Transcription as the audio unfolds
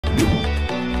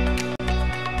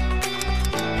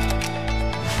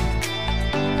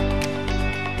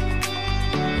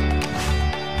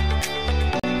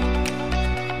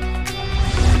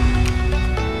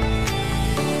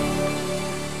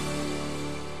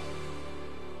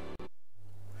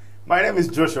My name is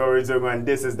Joshua Rizogo and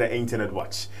this is the Internet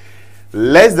Watch.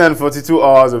 Less than 42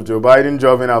 hours of Joe Biden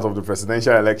dropping out of the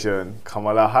presidential election,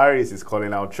 Kamala Harris is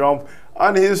calling out Trump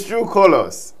on his true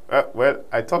colors. Well,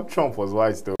 I thought Trump was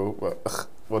white though, but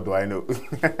what do I know?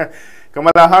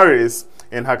 Kamala Harris,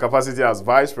 in her capacity as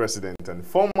vice president and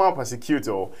former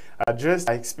prosecutor, addressed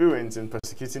her experience in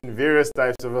prosecuting various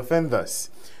types of offenders.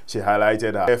 She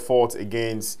highlighted her efforts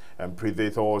against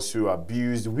predators who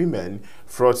abused women,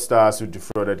 fraudsters who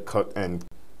defrauded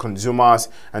consumers,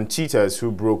 and cheaters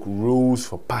who broke rules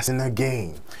for personal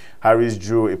gain. Harris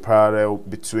drew a parallel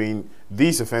between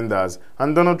these offenders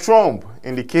and Donald Trump,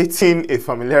 indicating a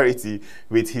familiarity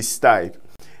with his type.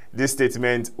 This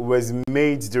statement was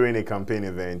made during a campaign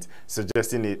event,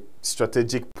 suggesting a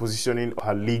strategic positioning of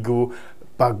her legal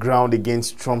background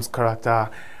against Trump's character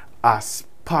as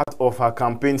part of her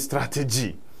campaign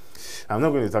strategy. I'm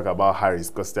not going to talk about Harris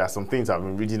because there are some things I've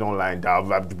been reading online that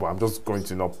I'm just going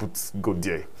to not go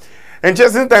there.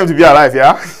 Interesting time to be alive,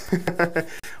 yeah?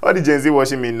 All the Gen Z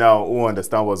watching me now who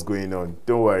understand what's going on.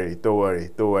 Don't worry.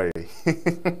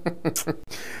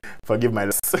 Forgive my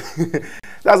loss.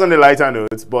 That's on the lighter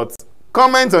note, but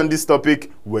comments on this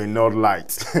topic were not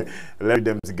light. Let's read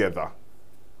them together.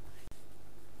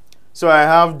 So I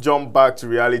have jumped back to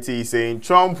reality, saying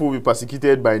Trump will be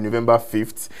prosecuted by November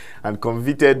 5th and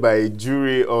convicted by a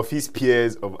jury of his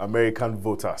peers of American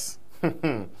voters.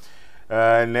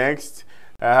 Next,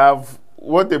 I have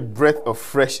what a breath of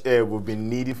fresh air we've been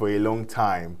needing for a long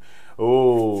time.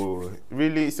 Oh,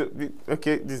 really? So,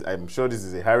 okay, I'm sure this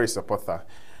is a Harris supporter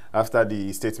after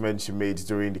the statement she made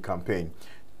during the campaign.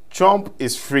 Trump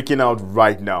is freaking out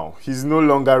right now. He's no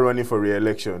longer running for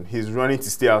re-election. He's running to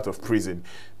stay out of prison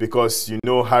because you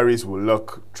know Harris will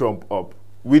lock Trump up.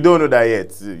 We don't know that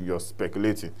yet. You're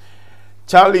speculating.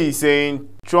 Charlie is saying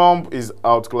Trump is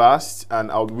outclassed and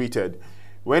outwitted.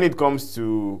 When it comes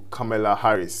to Kamala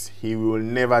Harris, he will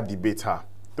never debate her.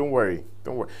 Don't worry.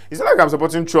 It's not like I'm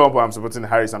supporting Trump or I'm supporting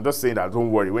Harris. I'm just saying that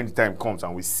don't worry. When the time comes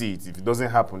and we see it, if it doesn't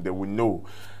happen, then we know.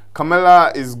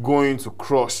 Kamala is going to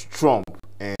crush Trump.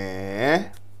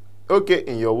 Okay,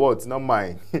 in your words, not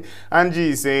mine. Angie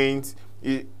is saying,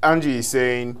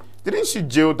 didn't she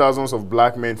jail thousands of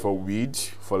black men for weed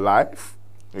for life?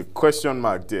 A question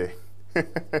mark there.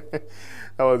 That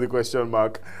was a question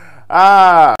mark.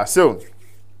 So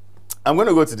I'm going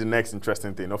to go to the next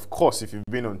interesting thing. Of course, if you've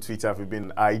been on Twitter, if you've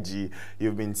been on IG,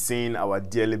 you've been seeing our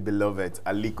dearly beloved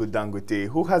Aliko Dangote,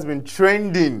 who has been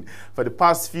trending for the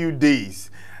past few days.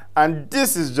 And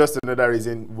this is just another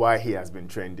reason why he has been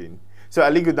trending. So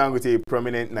Aliko Dangote, a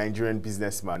prominent Nigerian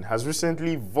businessman, has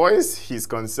recently voiced his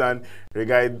concern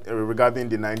regarding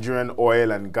the Nigerian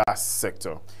oil and gas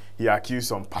sector. He accused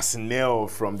some personnel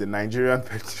from the Nigerian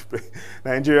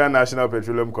National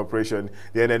Petroleum Corporation,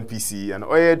 the NNPC, and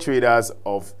oil traders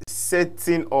of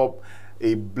setting up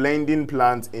a blending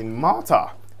plant in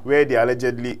Malta, where they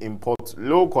allegedly import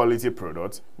low-quality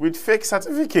products with fake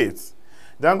certificates.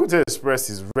 Dangote expressed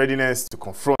his readiness to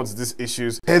confront these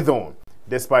issues head-on,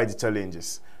 despite the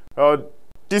challenges.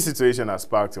 This situation has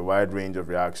sparked a wide range of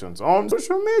reactions on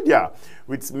social media,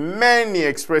 with many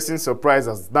expressing surprise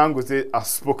as Dangote has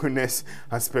spokenness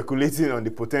and speculating on the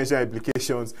potential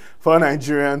implications for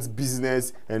Nigerians'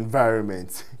 business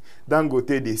environment.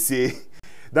 Dangote, they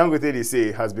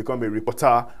say, has become a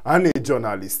reporter and a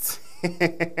journalist.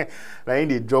 Like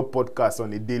they drop podcasts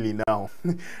on a daily now.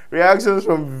 Reactions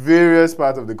from various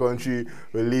parts of the country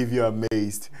will leave you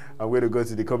amazed. I'm going to go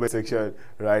to the comment section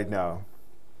right now.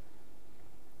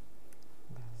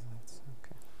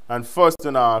 And first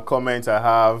on our comment, I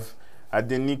have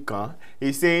Adenika.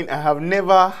 He's saying, I have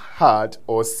never heard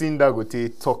or seen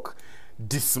Dangote talk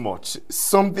this much.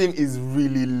 Something is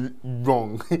really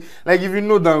wrong. Like if you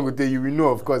know Dangote, you will know,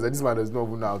 of course, that this man does not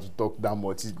even know how to talk that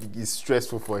much. It's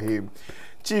stressful for him.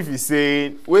 Chief is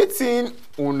saying, waiting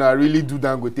una really do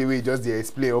Dangote way just they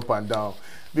explain up and down.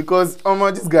 Because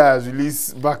this guy has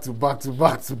released back to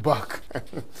back.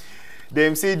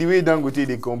 Them say the way Dangote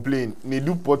they complain, they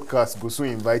do podcast, go so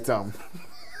invite them.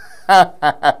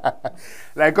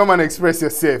 Like come and express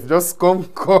yourself. Just come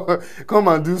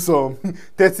and do some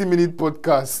 30-minute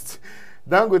podcast.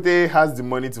 Dangote has the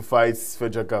money to fight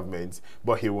federal government,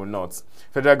 but he will not.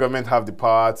 Federal government have the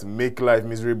power to make life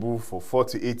miserable for 4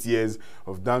 to 8 years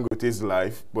of Dangote's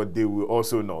life, but they will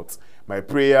also not. My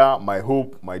prayer, my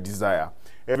hope, my desire.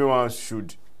 Everyone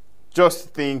should just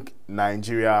think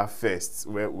Nigeria first.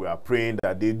 We are praying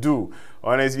that they do.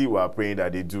 Honestly, we are praying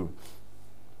that they do.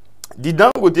 Did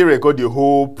Dangote record the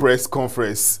whole press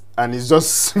conference and is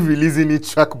just releasing it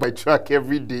track by track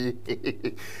every day?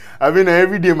 I mean,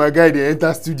 every day my guy they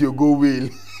enter studio go well.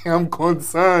 I'm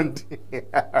concerned.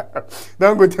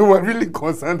 Dangote, we're really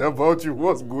concerned about you.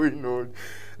 What's going on?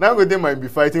 Dangote might be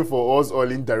fighting for us all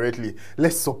indirectly.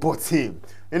 Let's support him.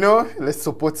 You know, let's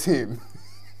support him.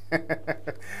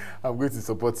 I'm going to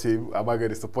support him. Am I going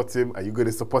to support him? Are you going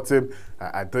to support him?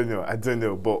 I don't know. I don't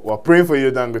know. But we're praying for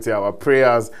you, Dangote. Our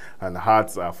prayers and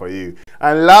hearts are for you.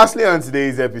 And lastly, on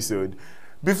today's episode,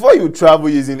 before you travel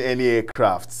using any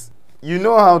aircrafts, you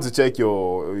know how to check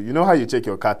your, you know how you check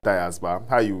your car tires, but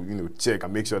how you check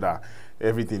and make sure that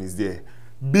everything is there.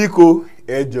 Biko,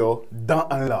 Ejo, Dan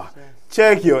and La.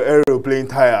 Check your aeroplane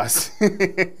tires.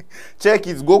 Check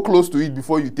it. Go close to it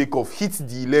before you take off. Hit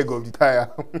the leg of the tire.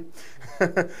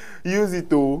 Use it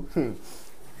to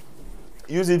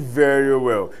use it very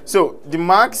well. So the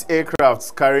MAX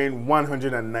aircraft carrying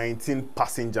 119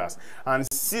 passengers and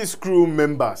 6 crew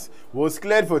members was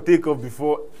cleared for takeoff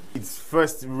before its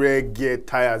first rear gear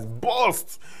tires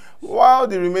burst, while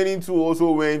the remaining 2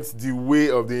 also went the way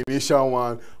of the initial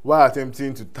one while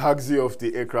attempting to taxi off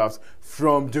the aircraft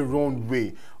from the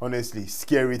runway. Honestly,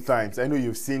 scary times. I know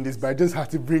you've seen this, but I just had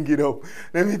to bring it up.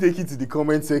 Let me take it to the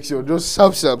comment section. Just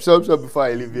sharp before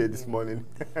I leave here this morning.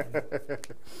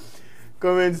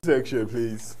 Comment section,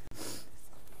 please.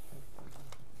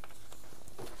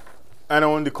 And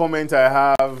on the comment, I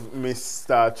have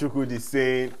Mr. Chukudi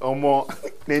saying, Omo,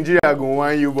 Nigeria go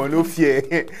want you, but no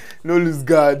fear, no lose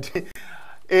guard.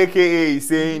 AKA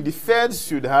saying, the Feds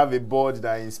should have a board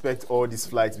that inspects all these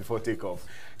flights before takeoff.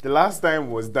 The last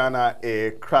time was Dana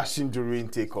Air crashing during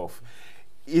takeoff.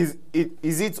 Is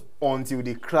it until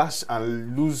they crash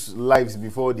and lose lives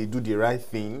before they do the right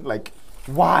thing? Like,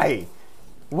 why?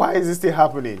 Why is this still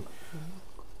happening?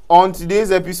 On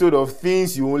today's episode of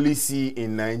Things You Only See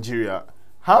in Nigeria,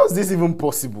 how is this even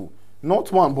possible?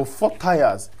 Not 1, but 4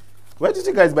 tires. Where did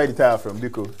you guys buy the tire from,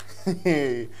 Biko?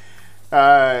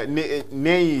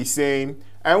 Nei is saying,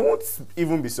 I won't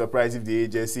even be surprised if the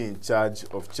agency in charge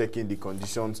of checking the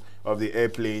conditions of the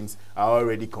airplanes are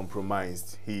already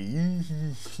compromised.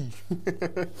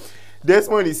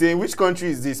 Desmond is saying, which country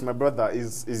is this? My brother,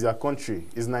 is your country,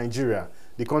 is Nigeria.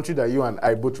 The country that you and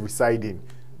I both reside in.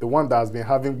 The one that has been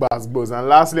having buzz. And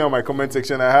lastly, on my comment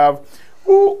section, I have,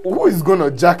 who is going to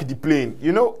jack the plane?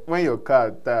 You know, when your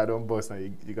car tire don't burst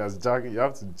and you guys jack it, you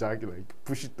have to jack it, like,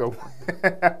 push it up.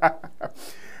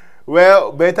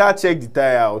 Well, better check the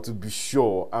tire out to be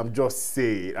sure. I'm just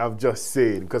saying,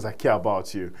 because I care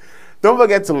about you. Don't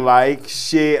forget to like,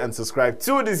 share, and subscribe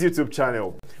to this YouTube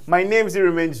channel. My name still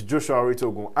remains Joshua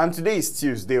Oritogun, and today is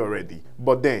Tuesday already.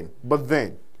 But then,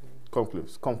 come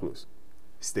close.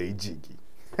 Stay jiggy.